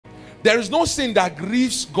There is no sin that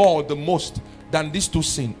grieves God the most than these two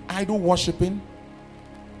sins: idol worshiping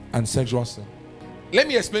and sexual sin. Let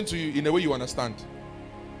me explain to you in a way you understand.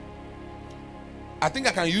 I think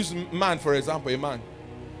I can use man for example. A man,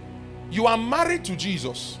 you are married to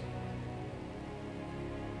Jesus.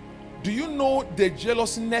 Do you know the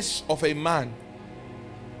jealousness of a man,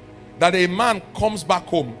 that a man comes back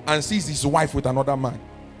home and sees his wife with another man?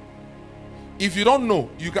 If you don't know,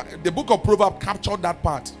 the book of Proverbs captured that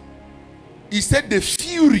part. He said the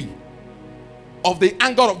fury of the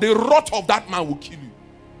anger of the wrath of that man will kill you.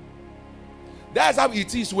 That's how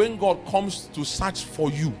it is when God comes to search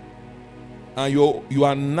for you and you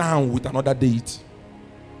are now with another deity.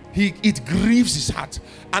 It grieves his heart,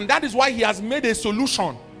 and that is why he has made a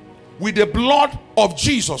solution with the blood of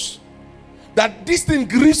Jesus. That this thing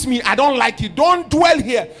grieves me, I don't like it, don't dwell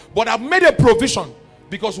here, but I've made a provision.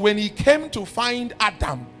 Because when he came to find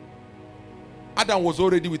Adam, Adam was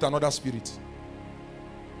already with another spirit.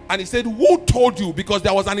 And he said, who told you? Because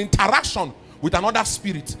there was an interaction with another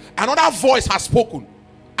spirit. Another voice has spoken.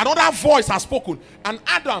 Another voice has spoken. And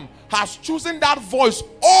Adam has chosen that voice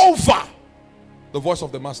over the voice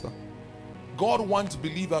of the master. God wants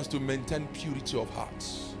believers to maintain purity of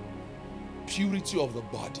hearts, purity of the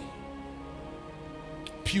body,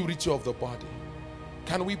 purity of the body.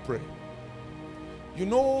 Can we pray? You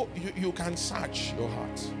know, you can search your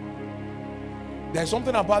heart. There's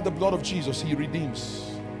something about the blood of Jesus. He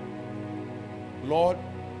redeems. Lord,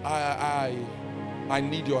 I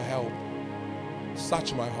need your help.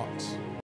 Search my heart.